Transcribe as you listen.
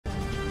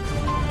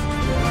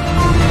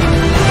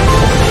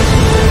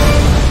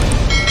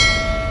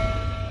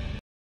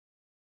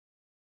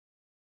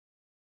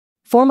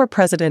Former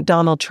President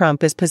Donald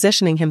Trump is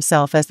positioning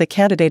himself as the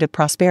candidate of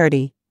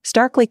prosperity,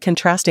 starkly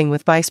contrasting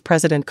with Vice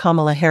President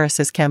Kamala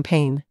Harris's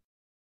campaign.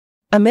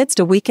 Amidst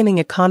a weakening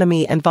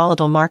economy and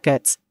volatile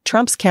markets,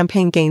 Trump's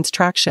campaign gains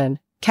traction,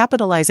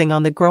 capitalizing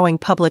on the growing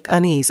public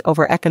unease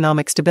over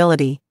economic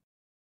stability.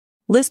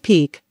 Liz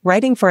Peek,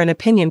 writing for an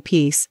opinion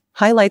piece,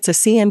 highlights a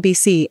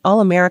CNBC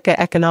All-America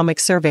Economic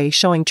Survey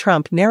showing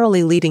Trump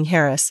narrowly leading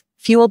Harris,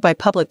 fueled by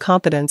public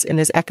confidence in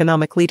his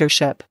economic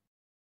leadership.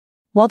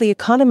 While the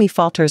economy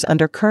falters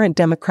under current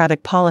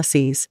Democratic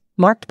policies,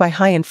 marked by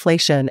high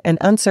inflation and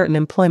uncertain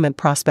employment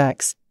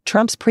prospects,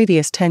 Trump's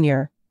previous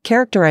tenure,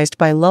 characterized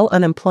by low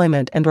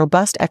unemployment and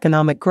robust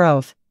economic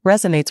growth,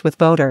 resonates with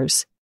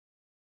voters.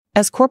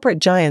 As corporate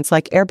giants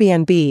like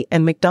Airbnb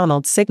and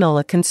McDonald's signal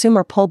a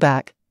consumer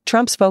pullback,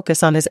 Trump's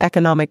focus on his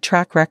economic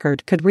track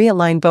record could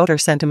realign voter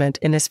sentiment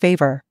in his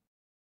favor.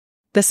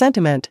 The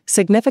sentiment,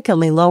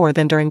 significantly lower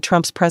than during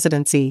Trump's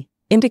presidency,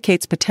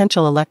 indicates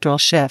potential electoral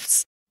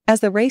shifts. As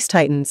the race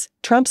tightens,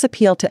 Trump's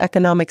appeal to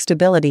economic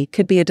stability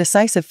could be a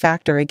decisive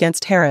factor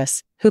against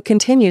Harris, who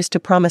continues to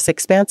promise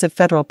expansive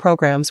federal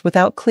programs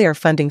without clear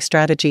funding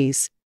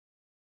strategies.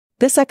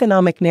 This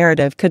economic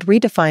narrative could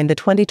redefine the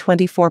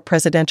 2024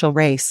 presidential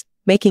race,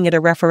 making it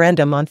a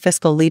referendum on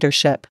fiscal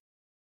leadership.